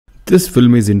This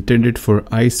film is intended for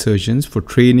eye surgeons for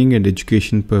training and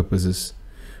education purposes.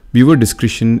 Viewer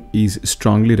discretion is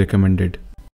strongly recommended.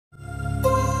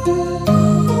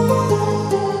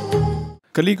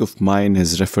 A colleague of mine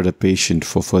has referred a patient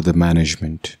for further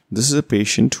management. This is a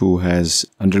patient who has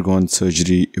undergone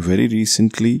surgery very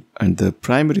recently, and the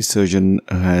primary surgeon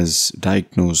has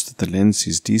diagnosed that the lens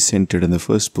is decentered on the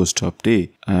first post-op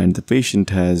day, and the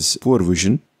patient has poor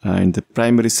vision. And the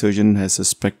primary surgeon has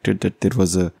suspected that there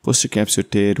was a posterior capsular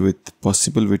tear with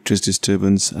possible vitreous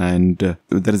disturbance, and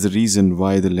there is a reason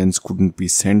why the lens couldn't be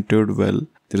centered well.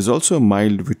 There is also a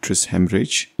mild vitreous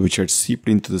hemorrhage which had seeped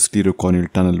into the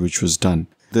sclerocorneal tunnel, which was done.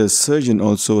 The surgeon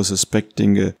also was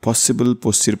suspecting a possible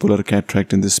posterior polar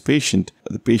cataract in this patient.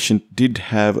 The patient did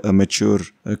have a mature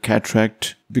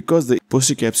cataract. Because the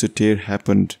posterior capsular tear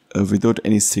happened without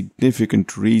any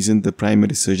significant reason, the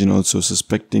primary surgeon also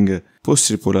suspecting a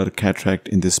posterior polar cataract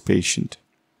in this patient.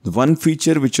 The one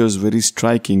feature which was very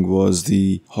striking was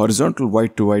the horizontal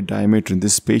white-to-white diameter in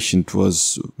this patient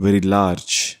was very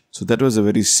large. So that was a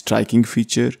very striking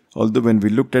feature. Although when we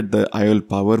looked at the IOL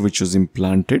power which was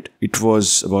implanted, it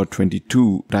was about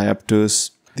 22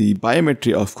 diopters. The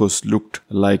biometry of course looked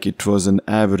like it was an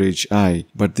average eye,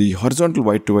 but the horizontal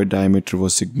white-to-white diameter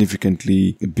was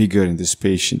significantly bigger in this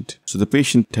patient. So the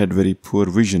patient had very poor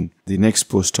vision the next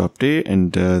post-op day,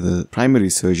 and the primary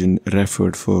surgeon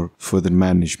referred for further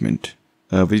management.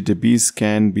 We did a B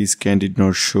scan did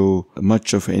not show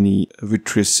much of any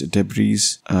vitreous debris,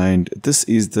 and this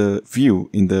is the view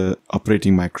in the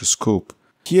operating microscope.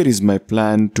 Here is my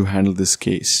plan to handle this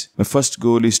case. My first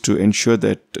goal is to ensure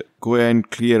that go and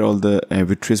clear all the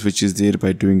vitreous which is there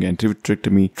by doing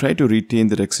antivitrectomy. Try to retain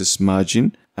the rhexis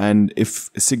margin, and if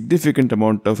a significant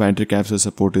amount of anticapsular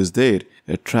support is there,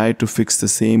 try to fix the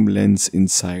same lens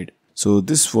inside. So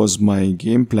this was my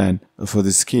game plan for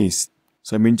this case.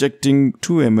 So I'm injecting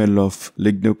 2 ml of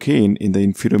lignocaine in the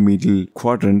inferior medial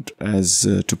quadrant as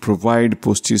to provide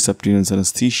posterior subcutaneous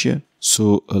anesthesia.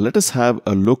 So let us have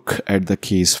a look at the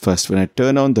case first. When I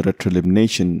turn on the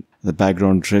retroillumination, the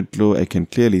background red glow, I can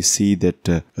clearly see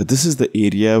that this is the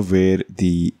area where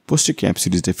the posterior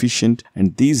capsule is deficient,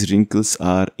 and these wrinkles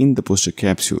are in the posterior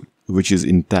capsule, which is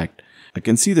intact. I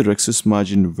can see the rhexis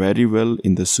margin very well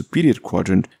in the superior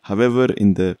quadrant. However,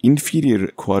 in the inferior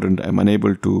quadrant, I am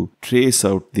unable to trace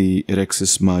out the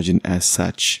rhexis margin as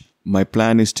such. My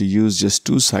plan is to use just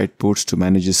 2 side ports to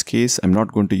manage this case. I'm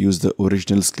not going to use the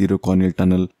original sclerocorneal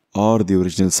tunnel or the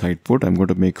original side port. I'm going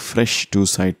to make fresh 2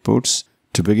 side ports.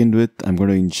 To begin with, I'm going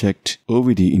to inject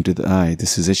OVD into the eye.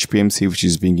 This is HPMC which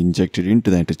is being injected into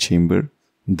the antechamber.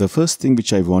 The first thing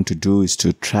which I want to do is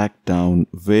to track down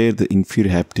where the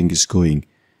inferior haptic is going.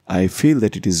 I feel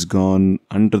that it is gone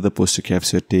under the posterior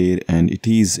capsular tear and it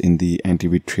is in the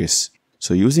antivitreous.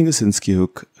 So using a Sinskey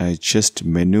hook, I just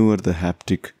maneuver the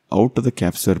haptic out of the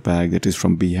capsular bag, that is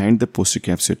from behind the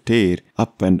posterior capsular tear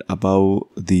up and above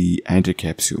the anterior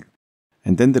capsule.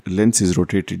 And then the lens is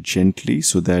rotated gently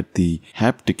so that the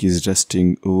haptic is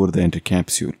resting over the anterior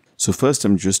capsule. So first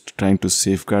I'm just trying to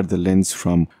safeguard the lens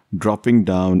from dropping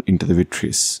down into the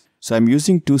vitreous. So I'm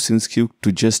using 2 Sinskey hooks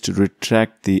to just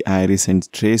retract the iris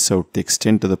and trace out the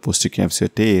extent of the posterior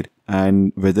capsular tear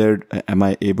and whether am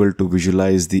I able to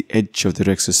visualize the edge of the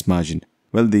rhexis margin.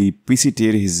 Well, the PC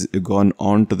tear has gone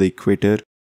on to the equator.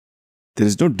 There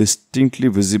is no distinctly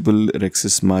visible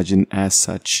rhexis margin as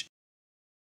such.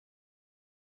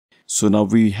 So now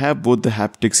we have both the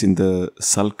haptics in the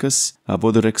sulcus,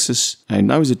 above the rhexis, and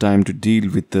now is the time to deal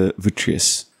with the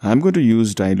vitreous. I'm going to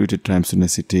use diluted triamcinolone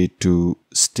acetate to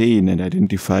stain and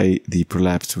identify the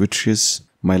prolapsed vitreous.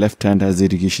 My left hand has the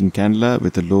irrigation cannula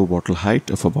with a low bottle height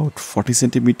of about 40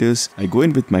 centimeters. I go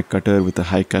in with my cutter with a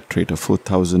high cut rate of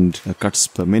 4,000 cuts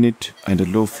per minute and a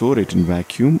low flow rate in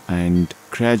vacuum, and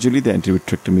gradually the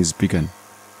antivitrectomy is begun.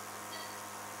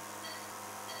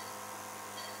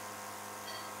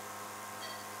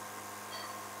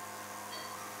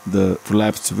 The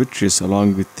prolapsed vitreous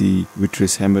along with the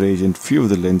vitreous hemorrhage and few of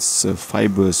the lens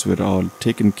fibers were all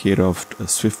taken care of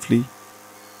swiftly.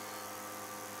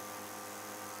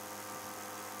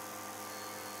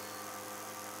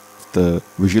 The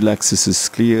visual axis is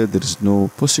clear. There is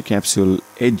no posterior capsule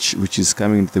edge which is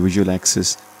coming into the visual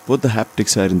axis. Both the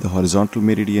haptics are in the horizontal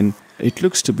meridian. It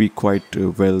looks to be quite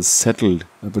well settled,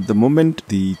 but the moment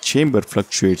the chamber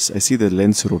fluctuates, I see the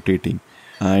lens rotating.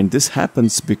 And this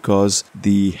happens because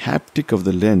the haptic of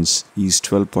the lens is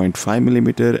 12.5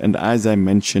 millimeter, and as I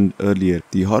mentioned earlier,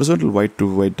 the horizontal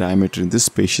white-to-white diameter in this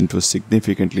patient was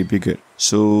significantly bigger.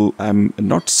 So I'm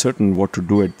not certain what to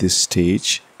do at this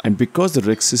stage, and because the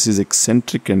rhexis is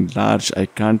eccentric and large, I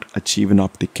can't achieve an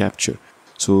optic capture.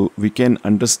 So we can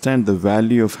understand the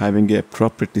value of having a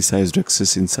appropriately sized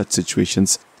rexus in such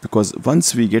situations, because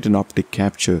once we get an optic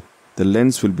capture, the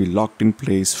lens will be locked in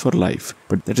place for life.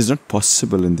 But that is not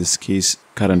possible in this case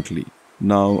currently.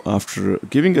 Now, after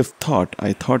giving a thought,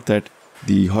 I thought that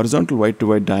the horizontal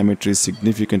wide-to-wide diameter is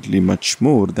significantly much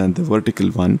more than the vertical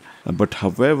one, but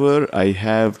however, I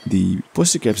have the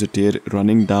posterior capsular tear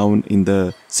running down in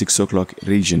the 6 o'clock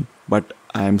region. But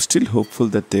I am still hopeful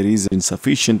that there is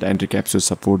insufficient anticapsular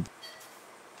support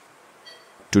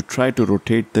to try to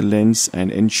rotate the lens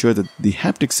and ensure that the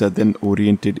haptics are then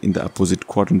oriented in the opposite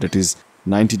quadrant, that is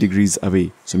 90 degrees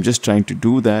away. So I'm just trying to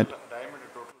do that.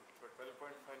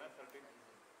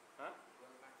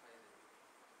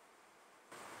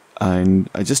 And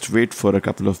I just wait for a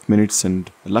couple of minutes, and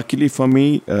luckily for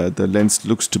me, the lens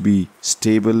looks to be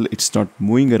stable. It's not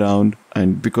moving around,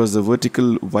 and because the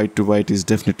vertical wide to wide is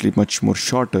definitely much more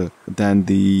shorter than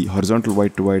the horizontal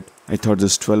wide to wide, I thought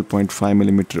this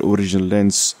 12.5mm original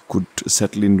lens could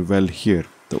settle in well here.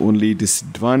 The only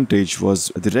disadvantage was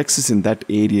the rexus in that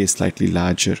area is slightly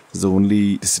larger. It's the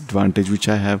only disadvantage which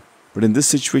I have. But in this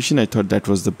situation, I thought that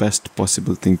was the best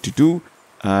possible thing to do.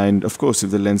 And of course, if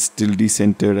the lens still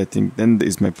decentered, I think then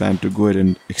is my plan to go ahead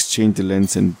and exchange the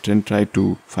lens and then try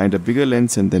to find a bigger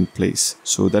lens and then place.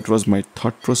 So that was my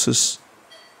thought process.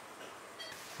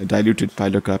 A diluted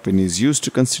pilocarpine is used to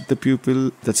constrict the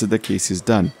pupil. That's it, the case is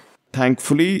done.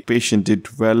 Thankfully, patient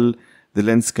did well. The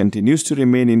lens continues to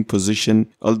remain in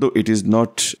position, although it is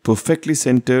not perfectly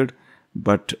centered,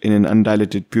 but in an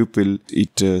undilated pupil,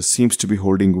 it seems to be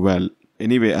holding well.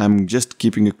 Anyway, I'm just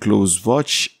keeping a close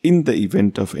watch in the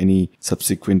event of any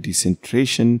subsequent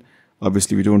decentration.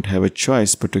 Obviously, we don't have a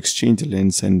choice but to exchange the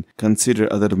lens and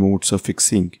consider other modes of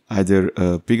fixing. Either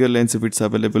a bigger lens if it's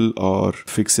available, or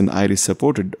fix an iris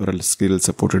supported or a scleral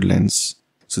supported lens.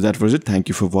 So that was it. Thank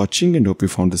you for watching and hope you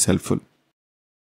found this helpful.